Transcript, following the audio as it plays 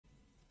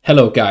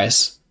Hello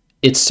guys,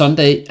 it's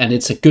Sunday and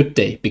it's a good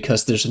day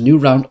because there's a new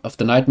round of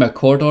the Nightmare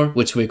Corridor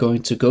which we're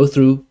going to go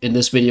through in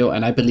this video,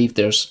 and I believe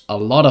there's a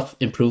lot of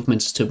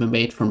improvements to be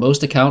made for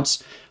most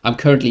accounts. I'm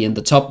currently in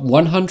the top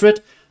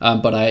 100,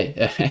 but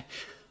I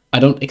I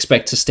don't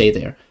expect to stay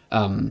there.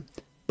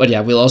 But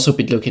yeah, we'll also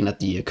be looking at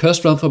the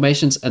Cursed Realm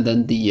formations and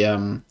then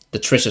the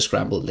Treasure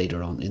Scramble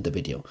later on in the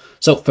video.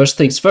 So first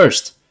things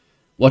first,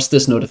 what's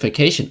this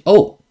notification?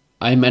 Oh,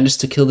 I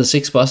managed to kill the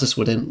 6 bosses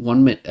within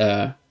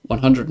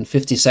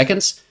 150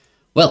 seconds.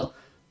 Well,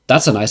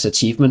 that's a nice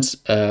achievement.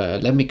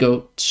 Let me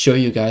go show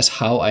you guys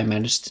how I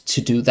managed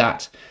to do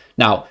that.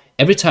 Now,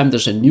 every time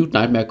there's a new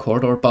Nightmare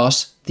Corridor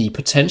boss, the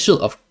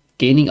potential of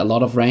gaining a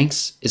lot of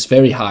ranks is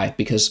very high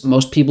because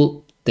most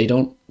people, they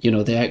don't,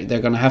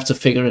 they're gonna have to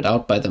figure it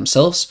out by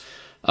themselves,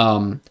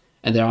 and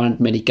there aren't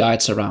many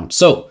guides around.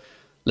 So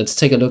let's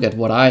take a look at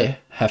what I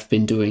have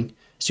been doing.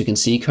 As you can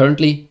see,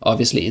 currently,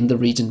 obviously in the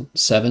region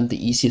 7,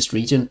 the easiest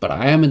region, but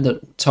I am in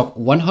the top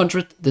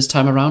 100 this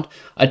time around.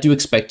 I do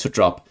expect to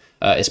drop,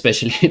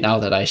 especially now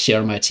that I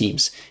share my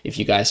teams, if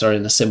you guys are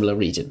in a similar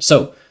region.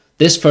 So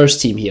this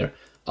first team here,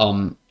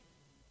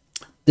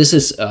 this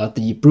is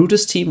the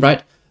Brutus team,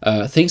 right?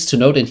 Things to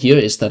note in here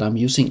is that I'm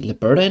using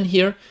Liberta in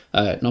here.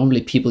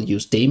 Normally people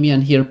use Damia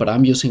in here, but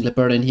I'm using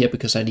Liberta in here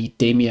because I need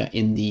Damia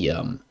in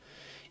the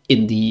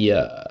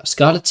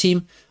Scarlet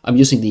team. I'm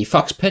using the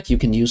Fox Pet. You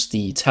can use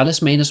the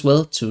Talisman as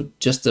well to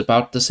just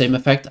about the same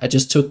effect. I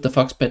just took the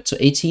Fox Pet to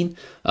 18,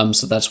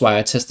 so that's why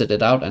I tested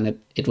it out, and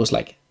it was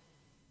like,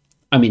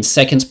 I mean,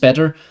 seconds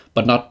better,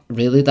 but not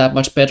really that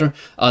much better.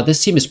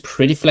 This team is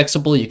pretty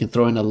flexible. You can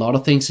throw in a lot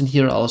of things in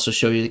here. I'll also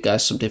show you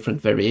guys some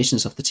different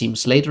variations of the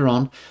teams later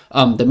on.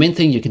 The main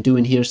thing you can do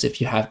in here is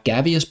if you have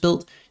Gavius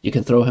built, you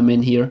can throw him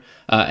in here.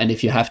 And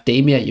if you have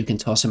Damia, you can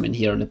toss him in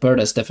here.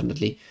 Liberta is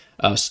definitely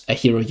a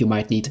hero you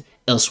might need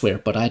elsewhere,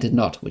 but I did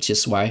not, which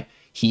is why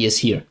he is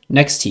here.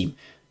 Next team.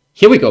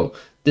 Here we go.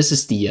 This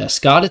is the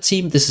Scarlet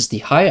team. This is the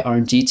high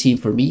RNG team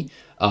for me.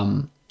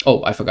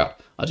 Oh, I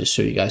forgot. I'll just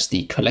show you guys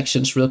the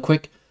collections real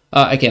quick.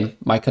 Again,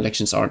 my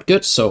collections aren't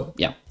good, so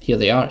yeah, here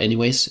they are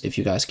anyways, if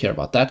you guys care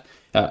about that.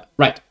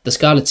 Right, the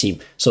Scarlet team.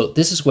 So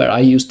this is where I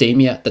use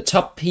Damia. The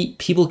top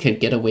people can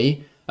get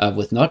away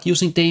with not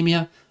using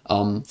Damia.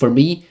 For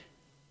me,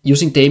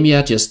 using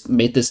Damia just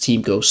made this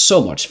team go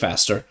so much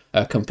faster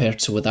compared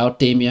to without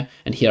Damia.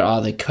 And here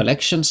are the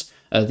collections.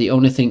 The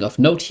only thing of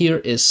note here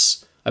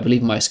is, I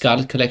believe my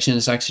Scarlet collection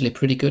is actually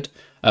pretty good.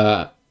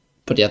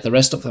 But yeah, the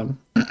rest of them,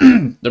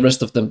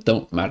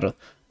 don't matter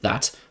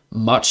that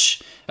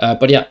much.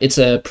 But yeah, it's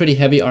a pretty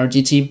heavy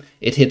RNG team.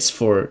 It hits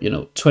for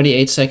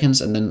 28 seconds,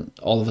 and then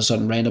all of a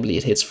sudden randomly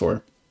it hits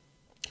for,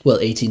 well,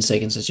 18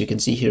 seconds, as you can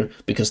see here,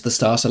 because the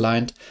stars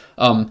aligned.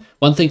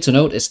 One thing to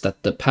note is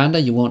that the Panda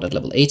you want at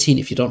level 18.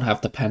 If you don't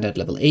have the Panda at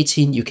level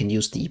 18, you can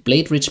use the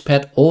Blade Ridge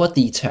pet or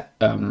the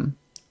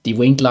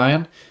Winged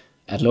Lion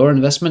at lower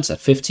investments at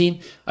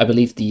 15. I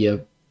believe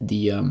the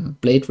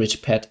Blade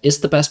Ridge pet is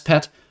the best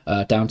pet,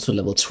 down to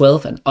level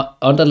 12, and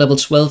under level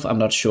 12 I'm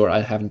not sure.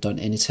 I haven't done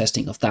any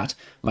testing of that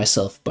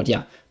myself, but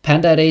yeah,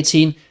 Panda at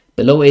 18,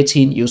 below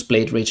 18 use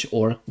Blade Ridge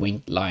or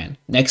Winged Lion.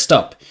 Next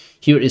up,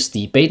 here is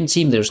the Baden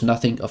team. There's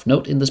nothing of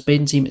note in this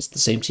Baden team. It's the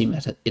same team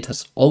that it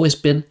has always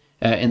been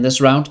in this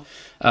round,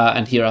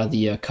 and here are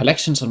the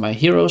collections on my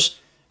heroes.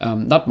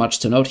 Not much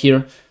to note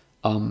here.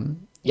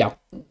 Yeah,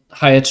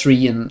 higher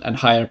tree and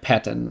higher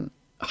pet and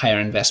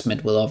higher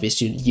investment will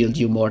obviously yield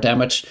you more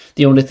damage.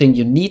 The only thing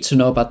you need to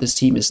know about this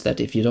team is that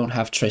if you don't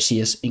have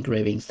Tresia's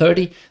engraving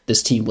 30,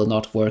 this team will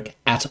not work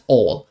at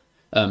all.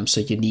 So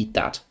you need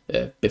that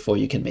before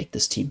you can make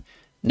this team.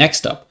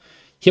 Next up,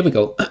 here we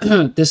go.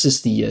 This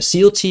is the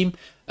Seal team.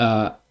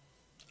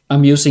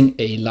 I'm using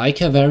a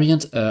Leica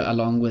variant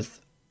along with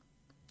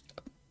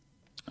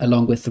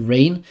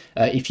Rain.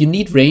 If you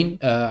need Rain,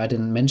 I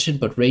didn't mention,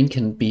 but Rain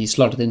can be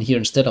slotted in here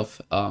instead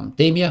of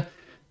Damia.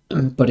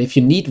 But if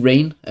you need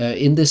Rain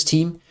in this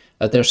team,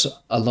 there's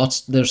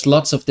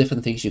lots of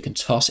different things you can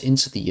toss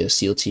into the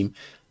Seal team.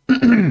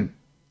 For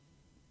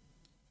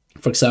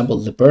example,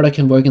 Liberta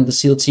can work in the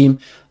Seal team.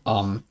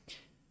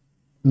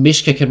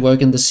 Mishka can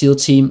work in the Seal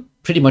team.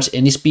 Pretty much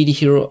any speedy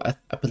hero.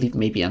 I believe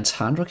maybe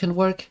Antandra can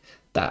work.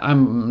 That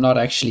I'm not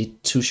actually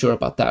too sure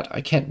about that.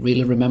 I can't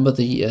really remember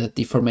the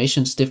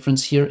formations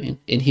difference here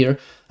in here.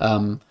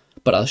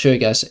 But I'll show you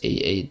guys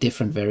a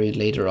different variant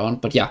later on.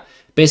 But yeah,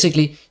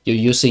 basically you're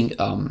using,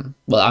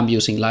 well, I'm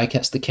using Leica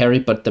as the carry,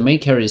 but the main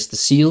carry is the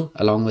Seal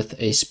along with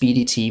a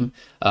speedy team.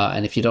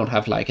 And if you don't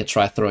have Leica,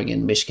 try throwing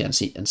in Mishka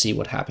and see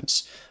what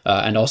happens.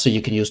 And also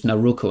you can use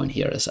Naruko in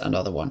here as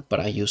another one, but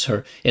I use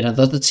her in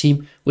another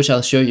team, which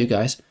I'll show you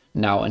guys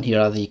now. And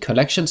here are the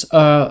collections.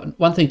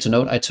 One thing to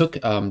note, I took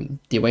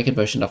the Awakened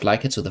version of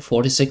Leica to the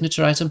 40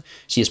 signature item.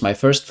 She is my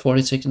first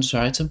 40 signature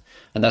item,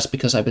 and that's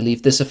because I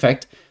believe this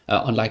effect,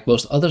 unlike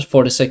most other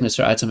 40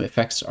 signature item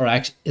effects,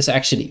 is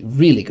actually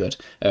really good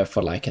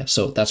for Leica,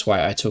 so that's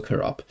why I took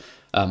her up.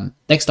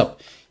 Next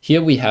up,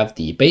 here we have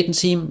the Baden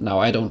team. Now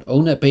I don't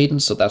own a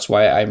Baden, so that's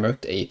why I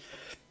merked a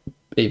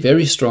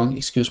very strong,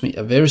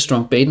 a very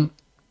strong Baden.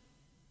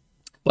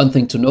 One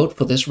thing to note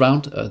for this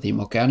round, the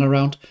Morgana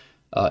round,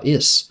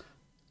 is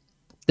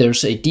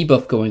there's a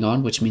debuff going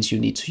on, which means you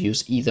need to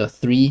use either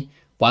 3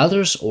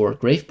 Wilders or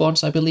Grave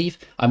Bonds, I believe.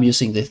 I'm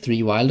using the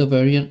 3 Wilder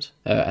variant,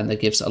 and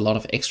that gives a lot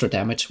of extra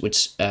damage,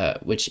 which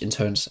in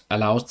turn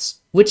allows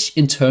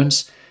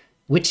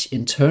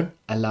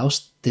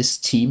this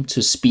team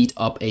to speed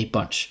up a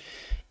bunch.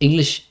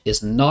 English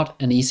is not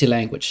an easy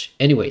language.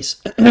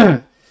 Anyways,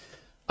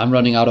 I'm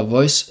running out of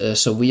voice,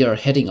 so we are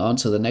heading on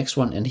to the next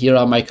one, and here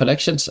are my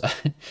collections.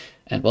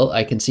 And well,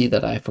 I can see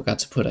that I forgot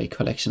to put a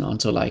collection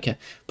onto Leica,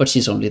 but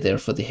she's only there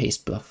for the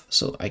haste buff,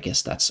 so I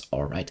guess that's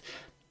all right.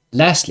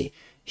 Lastly,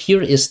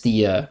 here is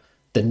the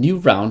new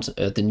round,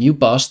 the new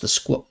boss,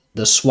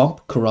 the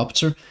Swamp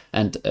Corruptor,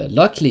 and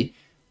luckily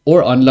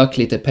or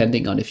unluckily,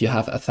 depending on if you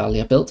have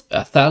Athalia built, the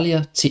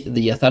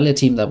Athalia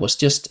team that was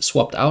just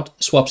swapped out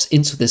swaps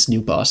into this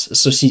new boss,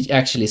 so she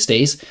actually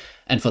stays,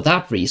 and for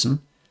that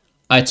reason,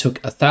 I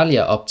took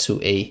Athalia up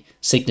to a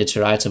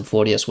signature item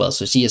 40 as well,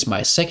 so she is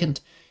my second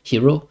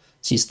hero.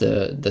 She's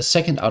the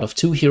second out of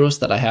 2 heroes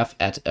that I have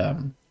at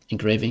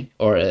engraving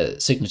or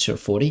signature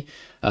 40,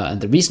 and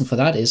the reason for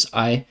that is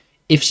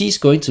if she's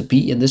going to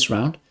be in this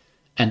round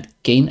and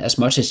gain as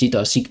much as she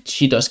does,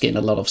 she does gain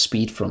a lot of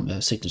speed from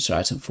signature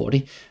item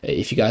 40.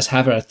 If you guys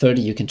have her at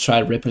 30, you can try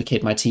to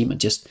replicate my team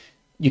and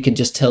you can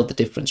just tell the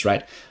difference,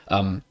 right?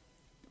 But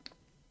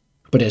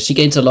yeah, she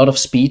gains a lot of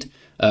speed,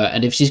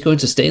 and if she's going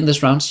to stay in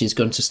this round, she's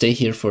going to stay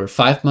here for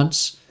 5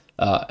 months,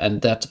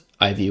 and that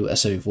I view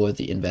as a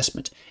worthy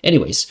investment.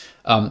 Anyways,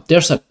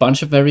 there's a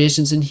bunch of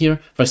variations in here.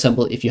 For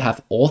example, if you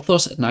have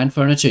Authors at 9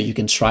 furniture, you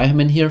can try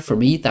him in here. For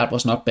me, that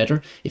was not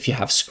better. If you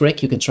have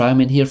Skrek, you can try him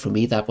in here. For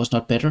me, that was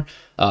not better.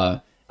 I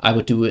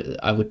would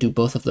do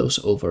both of those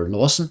over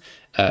Lawson.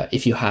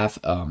 If you have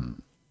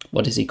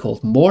what is he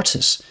called,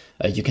 Mortis,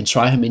 you can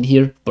try him in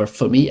here. But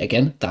for me,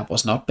 again, that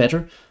was not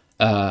better.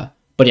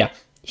 But yeah.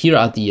 Here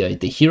are the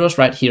heroes,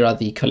 right? Here are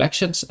the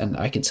collections, and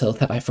I can tell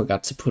that I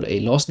forgot to put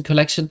a Lawson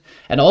collection,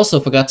 and also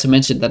forgot to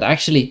mention that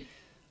actually,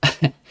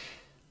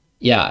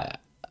 yeah,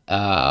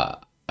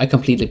 I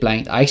completely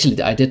blanked. I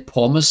did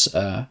Pormus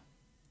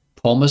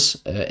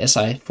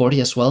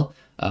SI40 as well.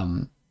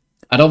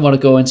 I don't want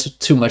to go into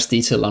too much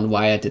detail on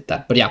why I did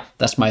that, but yeah,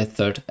 that's my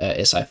third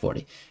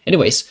SI40.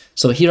 Anyways,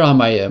 so here are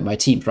my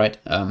teams, right?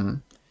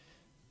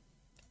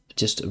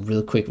 Just a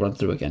real quick run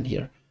through again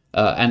here.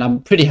 And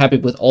I'm pretty happy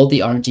with all the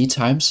RNG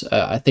times.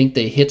 I think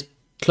they hit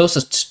close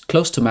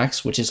to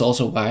max, which is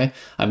also why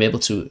I'm able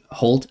to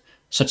hold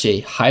such a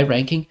high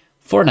ranking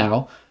for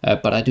now.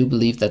 But I do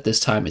believe that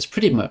this time is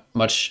pretty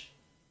much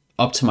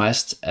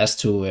optimized as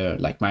to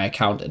like my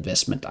account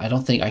investment. I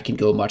don't think I can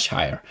go much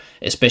higher,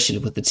 especially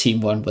with the team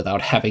one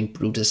without having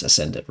Brutus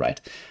ascended, right?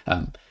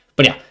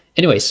 But yeah,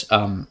 anyways,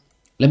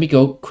 let me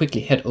go quickly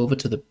head over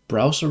to the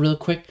browser real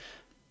quick.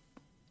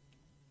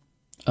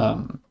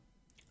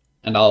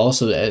 And I'll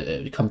also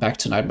come back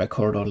to Nightmare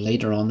Corridor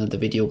later on in the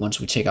video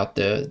once we check out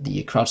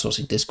the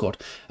crowdsourcing Discord.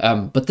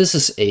 But this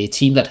is a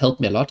team that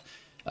helped me a lot.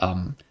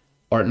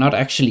 Or not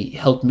actually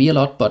helped me a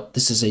lot, but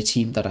this is a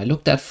team that I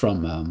looked at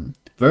from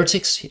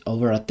Vertex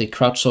over at the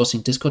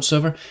crowdsourcing Discord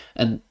server.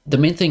 And the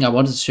main thing I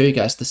wanted to show you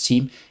guys this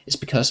team is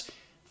because,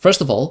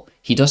 first of all,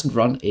 he doesn't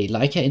run a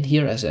Leica in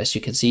here. As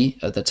you can see,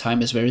 the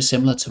time is very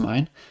similar to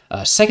mine.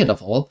 Second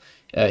of all,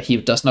 he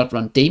does not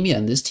run Damia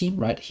in this team,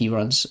 right? He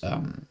runs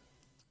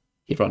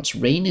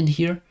Rain in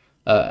here.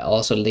 I'll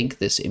also link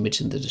this image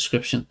in the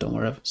description, don't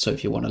worry, so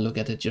if you want to look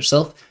at it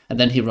yourself. And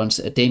then he runs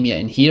Damia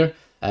in here.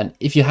 And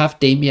if you have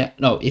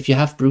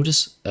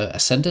Brutus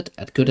ascended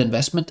at good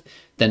investment,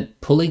 then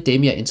pulling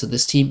Damia into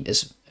this team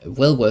is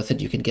well worth it.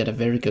 You can get a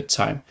very good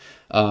time.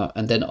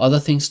 And then other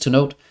things to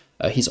note,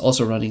 he's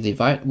also running the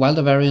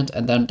Wilder variant,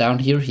 and then down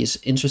here,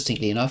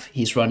 interestingly enough,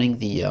 he's running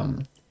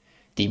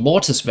the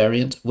Mortis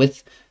variant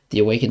with the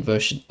awakened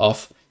version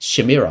of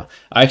Chimera.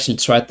 I actually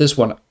tried this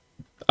one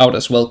out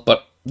as well,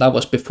 but that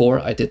was before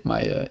I did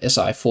my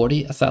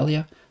SI40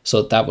 Athalia,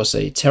 so that was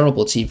a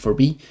terrible team for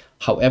me.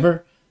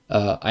 However,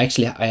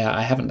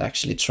 I haven't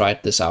actually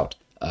tried this out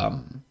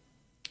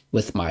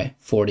with my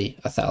 40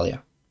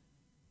 Athalia,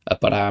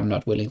 but I'm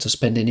not willing to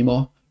spend any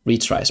more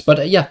retries.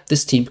 But yeah,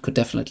 this team could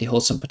definitely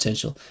hold some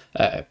potential,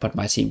 but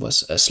my team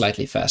was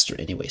slightly faster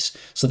anyways.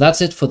 So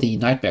that's it for the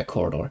Nightmare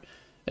Corridor.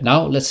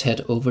 Now let's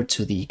head over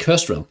to the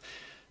Cursed Realm.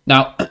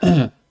 Now,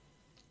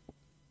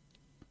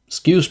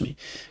 excuse me,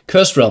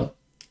 Cursed Realm,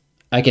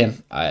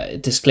 again,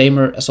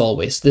 disclaimer as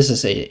always, this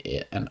is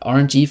an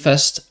RNG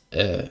fest.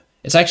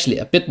 It's actually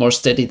a bit more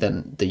steady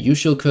than the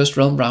usual Cursed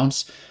Realm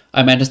rounds.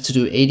 I managed to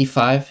do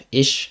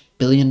 85-ish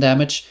billion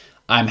damage.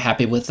 I'm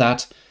happy with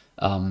that.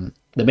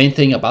 The main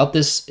thing about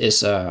this is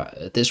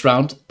this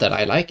round that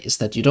I like is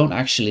that you don't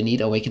actually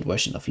need Awakened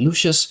version of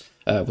Lucius,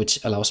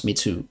 which allows me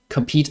to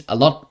compete a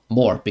lot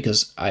more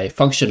because I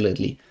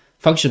functionally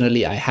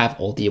I have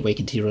all the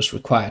Awakened heroes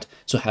required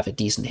to have a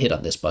decent hit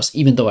on this boss,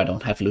 even though I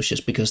don't have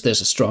Lucius, because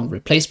there's a strong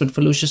replacement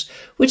for Lucius,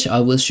 which I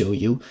will show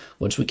you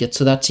once we get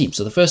to that team.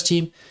 So the first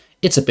team,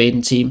 it's a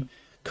Baden team.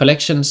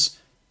 Collections,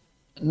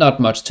 not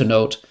much to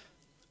note.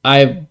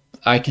 I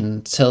I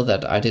can tell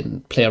that I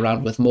didn't play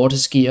around with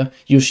Mortis gear.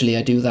 Usually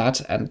I do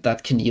that, and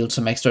that can yield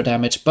some extra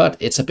damage, but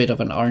it's a bit of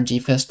an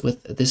RNG fest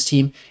with this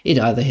team. It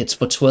either hits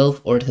for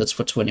 12 or it hits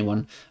for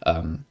 21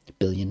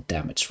 billion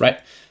damage, right?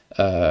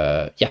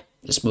 Yeah,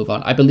 let's move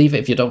on. I believe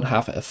if you don't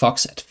have a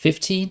Fox at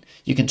 15,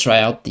 you can try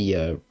out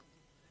the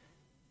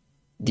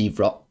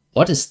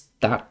what is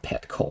that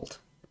pet called?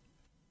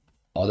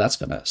 Oh, that's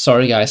gonna,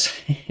 sorry guys.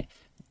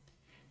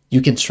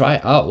 You can try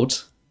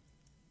out,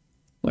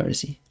 where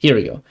is he? Here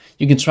we go.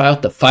 You can try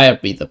out the Fire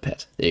Breather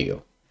pet. There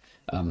you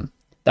go.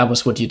 That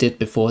was what you did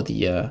before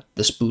the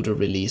Spooter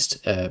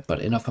released. But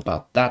enough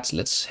about that.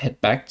 Let's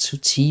head back to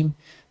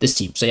this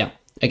team. So yeah,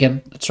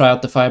 again, try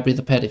out the Fire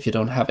Breather pet if you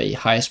don't have a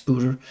high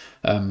Spooter.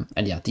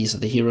 And yeah, these are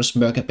the heroes.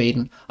 Merca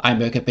Baden. I'm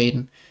Merca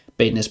Baden.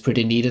 Baden is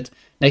pretty needed.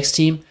 Next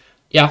team,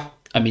 yeah,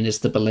 I mean, it's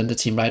the Belinda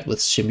team, right, with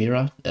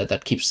Shamira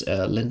that keeps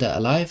Linda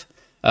alive.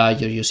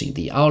 You're using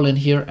the Owl in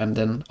here, and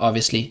then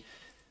obviously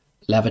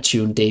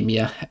Lavatune,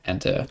 Damia,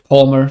 and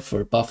Palmer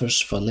for buffers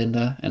for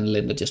Linda, and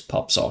Linda just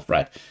pops off,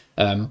 right?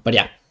 But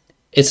yeah,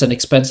 it's an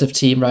expensive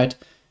team, right?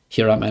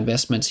 Here are my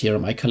investments, here are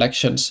my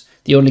collections.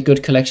 The only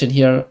good collection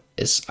here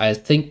is, I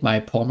think my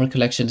Palmer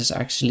collection is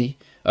actually,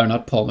 or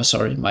not Palmer,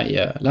 sorry, my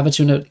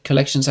Lavatune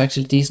collection is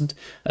actually decent.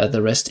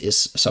 The rest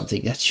is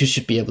something that you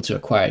should be able to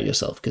acquire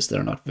yourself, because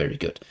they're not very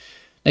good.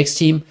 Next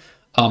team,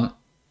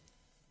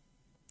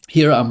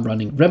 here I'm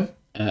running Rem.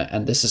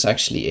 And this is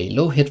actually a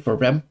low hit for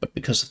Rem, but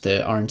because of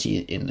the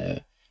RNG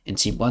in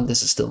Team 1,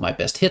 this is still my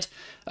best hit.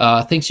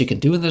 Things you can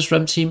do in this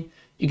Rem team,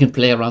 you can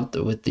play around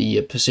with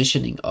the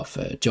positioning of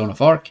Joan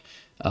of Arc.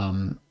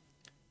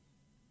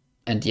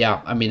 And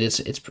yeah, I mean, it's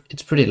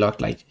pretty locked.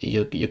 Like,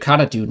 you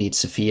kind of do need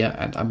Sophia,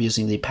 and I'm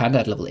using the Panda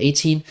at level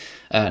 18.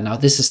 Now,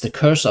 this is the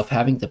curse of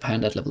having the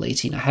Panda at level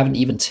 18. I haven't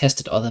even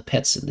tested other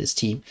pets in this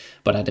team,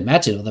 but I'd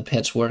imagine other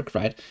pets work,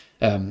 right?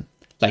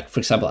 Like,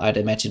 for example, I'd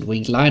imagine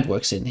Winged Lion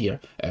works in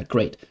here.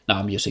 Great. Now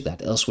I'm using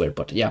that elsewhere.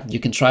 But yeah, you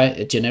can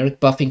try generic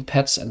buffing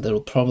pets, and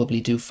they'll probably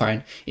do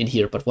fine in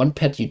here. But one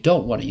pet you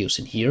don't want to use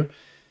in here,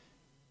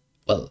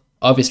 well,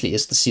 obviously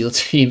is the Seal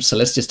team. So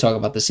let's just talk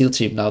about the Seal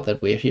team now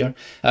that we're here.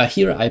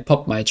 Here I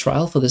popped my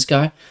trial for this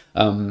guy,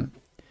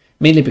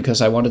 mainly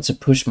because I wanted to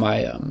push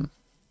my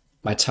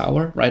my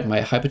tower, right?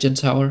 My Hypergen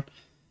tower.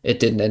 It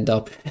didn't end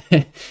up...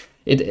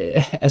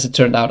 As it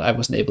turned out, I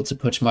wasn't able to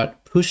push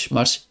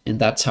much in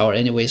that tower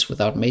anyways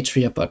without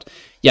Matria, but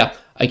yeah,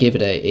 I gave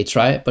it a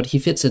try. But he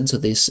fits into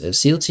this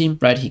Seal team,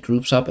 right? He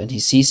groups up and he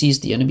CCs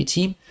the enemy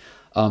team.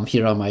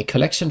 Here are my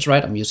collections,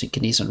 right? I'm using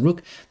Kineas and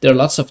Rook. There are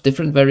lots of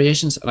different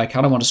variations, and I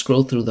kind of want to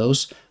scroll through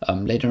those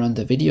later on in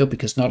the video,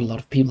 because not a lot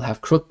of people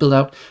have Crook build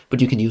out, but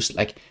you can use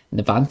like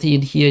Nevanthi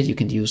in here, you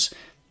can use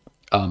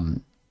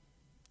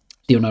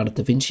Leonardo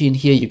da Vinci in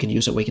here, you can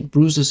use Awakened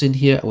Bruises in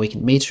here,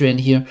 Awakened Matria in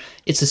here.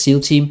 It's a Seal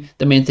team.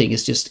 The main thing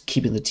is just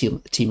keeping the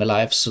team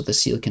alive so the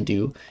Seal can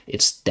do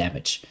its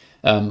damage.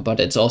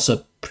 But it's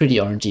also pretty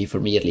RNG for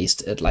me, at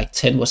least. At like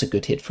 10 was a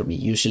good hit for me.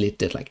 Usually it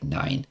did like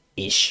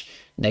 9-ish.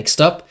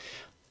 Next up,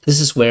 this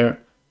is where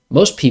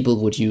most people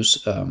would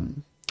use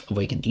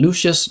Awakened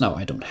Lucius. Now,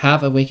 I don't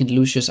have Awakened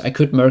Lucius. I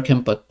could merc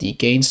him, but the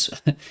gains,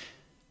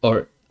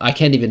 or I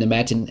can't even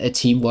imagine a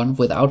team 1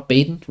 without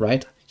Baden,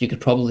 right? You could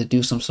probably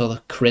do some sort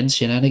of cringe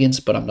shenanigans,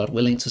 but I'm not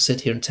willing to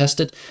sit here and test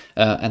it.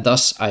 And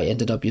thus, I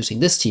ended up using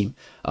this team.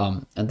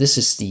 And this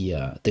is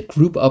the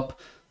group up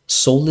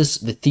Soulless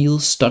Vithil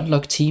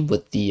Stunlock team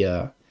with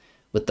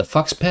the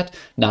Fox pet.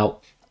 Now,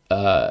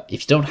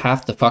 if you don't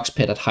have the Fox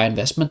pet at high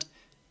investment,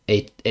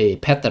 a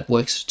pet that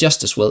works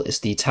just as well is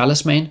the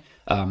Talisman.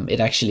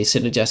 It actually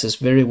synergizes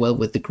very well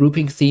with the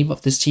grouping theme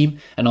of this team,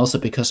 and also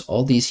because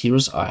all these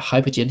heroes are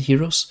Hypergen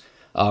heroes.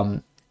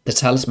 The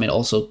Talisman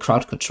also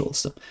crowd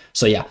controls them.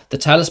 So yeah, the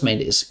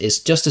Talisman is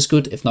just as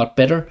good, if not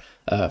better,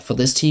 for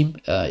this team.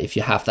 If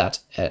you have that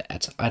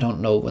at, I don't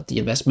know what the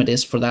investment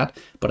is for that,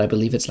 but I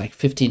believe it's like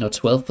 15 or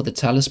 12 for the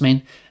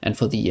Talisman, and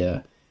for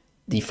the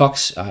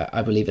Fox,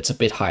 I believe it's a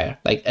bit higher,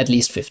 like at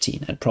least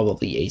 15 and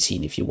probably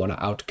 18 if you want to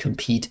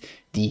outcompete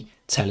the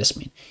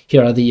Talisman.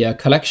 Here are the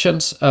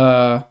collections.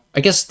 I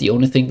guess the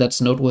only thing that's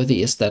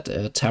noteworthy is that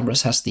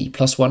Tamras has the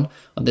 +1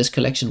 on this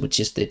collection, which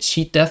is the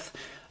Cheat Death.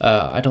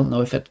 I don't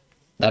know if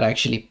that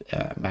actually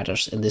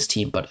matters in this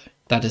team, but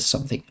that is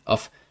something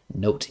of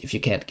note if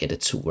you can't get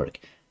it to work.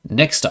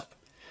 Next up,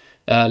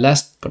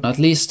 last but not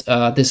least,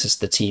 this is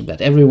the team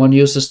that everyone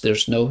uses.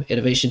 There's no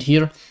innovation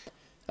here.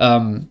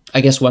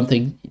 I guess one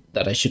thing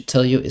that I should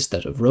tell you is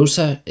that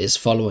Rosa is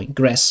following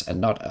Gress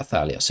and not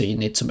Athalia, so you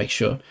need to make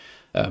sure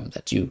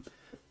that you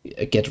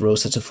get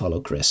Rosa to follow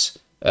Gress.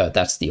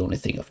 That's the only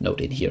thing of note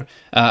in here.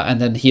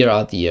 And then here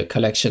are the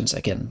collections.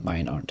 Again,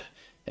 mine aren't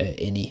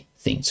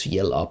anything to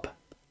yell up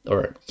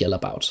or yell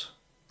about.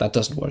 That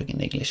doesn't work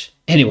in English.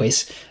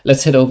 Anyways,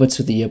 let's head over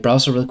to the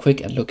browser real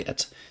quick and look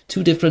at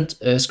two different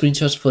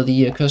screenshots for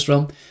the Cursed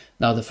Realm.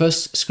 Now, the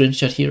first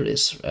screenshot here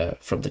is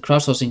from the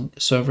crowdsourcing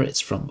server.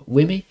 It's from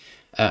Wimmy,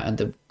 and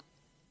the...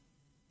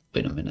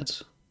 Wait a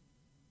minute.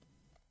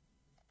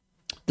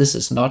 This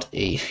is not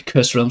a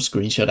Cursed Realm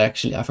screenshot,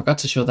 actually. I forgot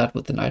to show that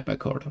with the Nightmare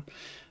Corridor.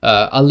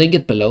 I'll link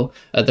it below.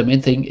 The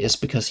main thing is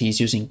because he's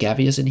using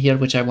Gavious in here,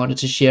 which I wanted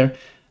to share,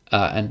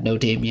 and no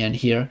Damian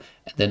here,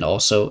 and then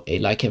also a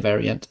Leica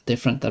variant,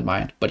 different than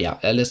mine. But yeah,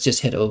 let's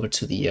just head over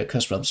to the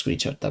Cursed Realm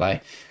screenshot that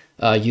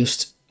I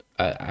used.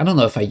 I don't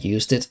know if I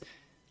used it.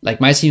 Like,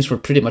 my teams were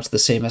pretty much the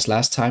same as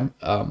last time,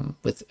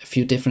 with a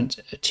few different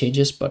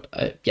changes,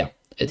 but yeah.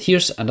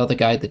 Here's another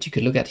guy that you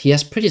could look at. He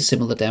has pretty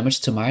similar damage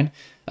to mine,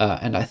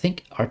 and I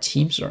think our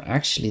teams are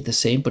actually the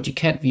same, but you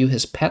can't view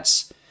his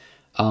pets.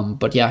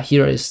 But yeah,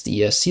 here is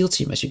the SEAL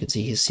team. As you can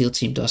see, his SEAL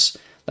team does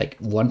like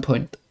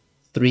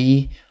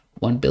 1.3,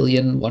 1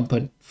 billion,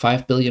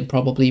 1.5 billion,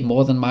 probably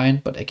more than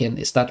mine. But again,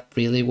 is that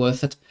really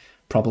worth it?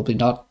 Probably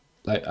not.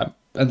 Like,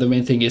 and the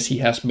main thing is he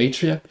has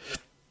Matria.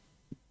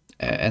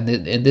 And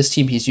in this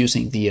team, he's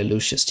using the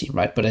Lucius team,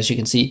 right? But as you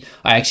can see,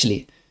 I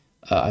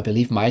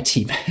believe my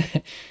team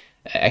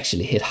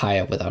actually hit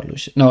higher without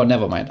Lucius. No,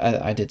 never mind.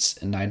 I did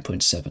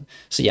 9.7.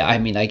 So yeah, I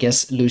mean, I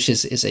guess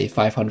Lucius is a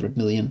 500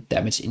 million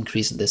damage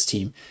increase in this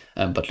team.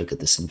 But look at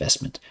this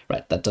investment,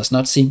 right? That does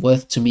not seem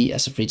worth to me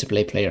as a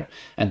free-to-play player.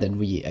 And then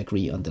we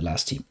agree on the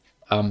last team.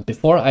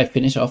 Before I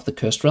finish off the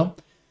Cursed Realm,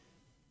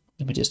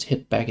 let me just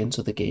hit back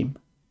into the game.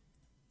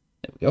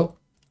 There we go.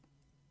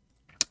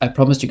 I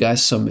promised you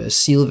guys some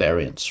seal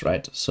variants,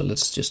 right? So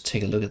let's just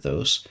take a look at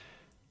those.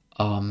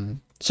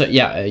 So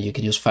yeah, you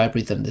can use Fire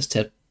Breathe in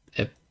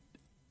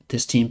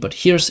this team, but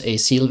here's a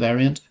seal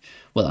variant.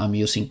 Well, I'm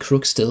using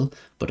Crook still,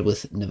 but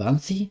with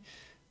Nevanthi.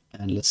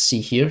 And let's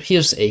see here.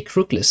 Here's a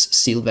Crookless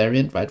seal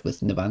variant, right,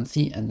 with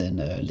Nevanthi and then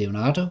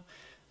Leonardo.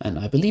 And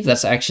I believe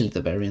that's actually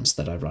the variants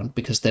that I run,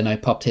 because then I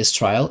popped his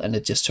trial and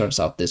it just turns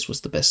out this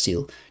was the best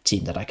seal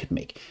team that I could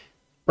make.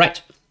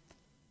 Right.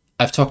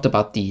 I've talked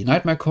about the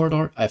Nightmare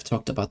Corridor. I've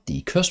talked about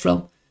the Cursed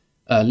Realm.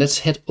 Let's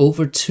head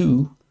over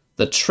to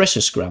the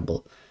Treasure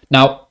Scramble.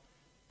 Now,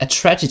 a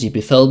tragedy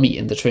befell me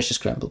in the Treasure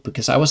Scramble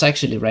because I was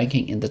actually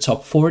ranking in the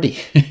top 40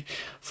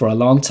 for a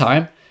long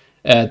time.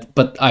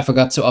 But I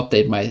forgot to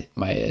update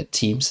my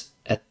teams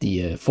at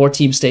the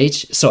 4-team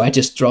stage. So I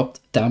just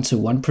dropped down to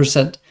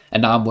 1%.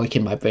 And now I'm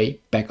working my way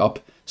back up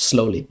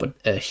slowly. But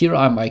here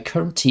are my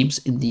current teams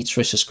in the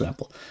Treasure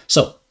Scramble.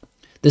 So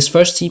this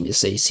first team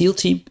is a SEAL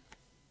team.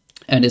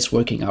 And it's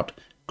working out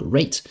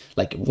great,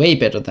 like way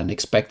better than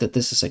expected.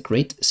 This is a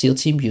great SEAL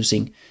team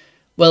using,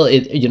 well,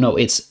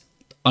 it's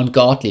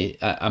ungodly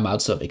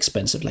amounts of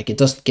expensive. Like, it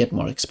doesn't get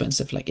more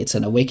expensive. Like, it's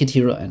an Awakened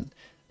hero and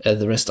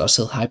the rest are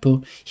still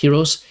hypo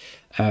heroes.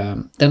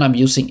 Then I'm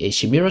using a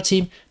Chimera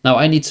team. Now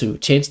I need to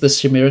change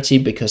this Chimera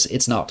team because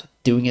it's not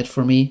doing it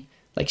for me.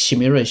 Like,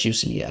 Chimera is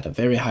usually at a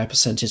very high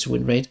percentage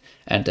win rate.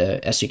 And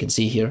as you can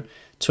see here,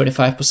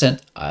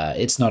 25%,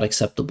 it's not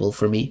acceptable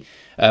for me.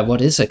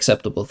 What is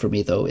acceptable for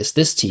me, though, is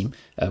this team,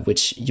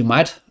 which you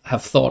might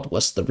have thought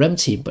was the Rem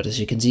team, but as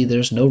you can see,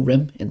 there's no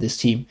Rem in this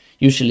team.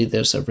 Usually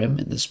there's a Rem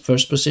in this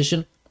first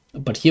position,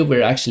 but here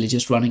we're actually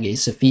just running a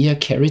Sophia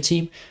carry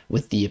team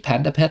with the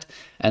Panda Pet,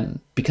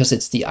 and because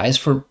it's the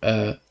ice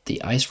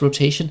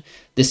rotation,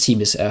 this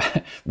team is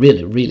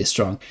really, really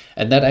strong,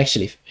 and that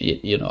actually,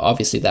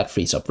 obviously that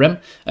frees up Rem,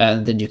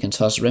 and then you can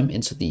toss Rem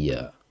into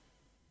the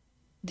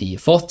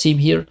fourth team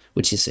here,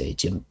 which is a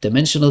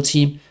dimensional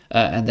team,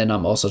 and then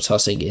I'm also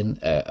tossing in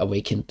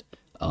Awakened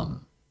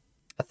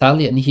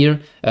Athalia in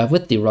here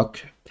with the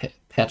Rock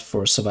Pet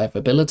for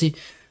survivability.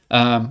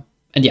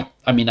 And yeah,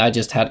 I mean, I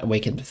just had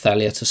Awakened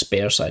Athalia to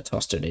spare, so I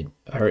tossed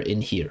her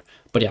in here.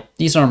 But yeah,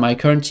 these are my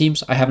current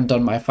teams. I haven't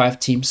done my 5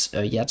 teams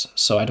yet,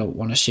 so I don't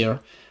want to share.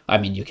 I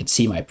mean, you can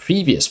see my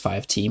previous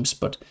 5 teams,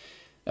 but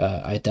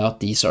I doubt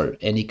these are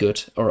any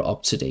good or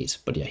up to date.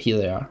 But yeah, here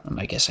they are. And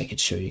I guess I could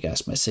show you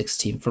guys my 6th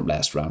team from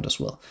last round as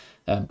well.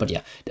 But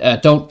yeah,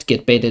 don't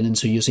get baited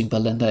into using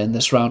Belinda in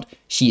this round.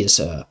 She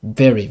is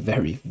very,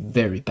 very,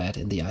 very bad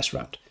in the ice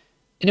round.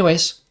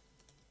 Anyways,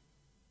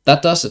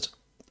 that does it.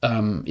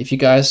 If you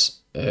guys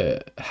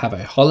have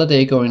a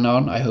holiday going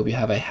on, I hope you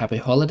have a happy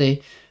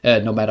holiday.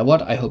 No matter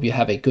what, I hope you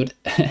have a good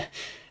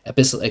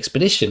Abyssal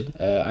Expedition.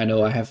 I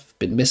know I have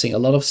been missing a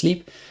lot of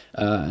sleep,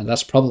 and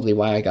that's probably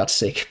why I got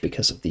sick,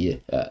 because of the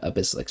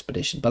Abyssal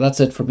Expedition. But that's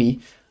it for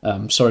me.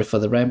 Sorry for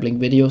the rambling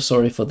video,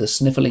 sorry for the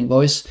sniffling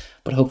voice,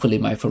 but hopefully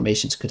my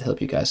informations could help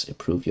you guys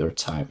improve your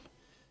time.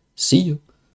 See you!